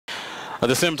At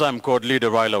the same time, court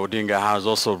leader Raila Odinga has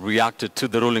also reacted to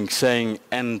the ruling, saying,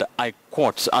 and I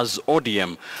quote, "As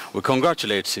ODM, we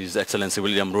congratulate His Excellency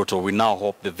Willam Ruto. We now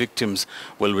hope the victims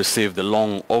will receive the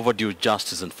long overdue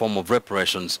justice in form of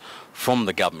reparations from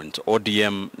the government.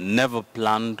 ODM never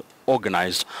planned,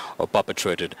 organized or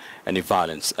perpetrated any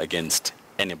violence against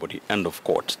anybody." End of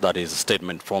quote. That is a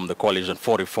statement from the Coalition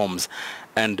for Reforms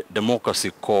and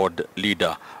Democracy Cord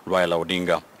leader Raila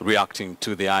Odinga, reacting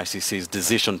to the ICC's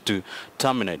decision to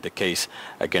terminate the case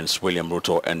against Willam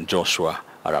Ruto and Joshua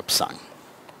Arap Sang.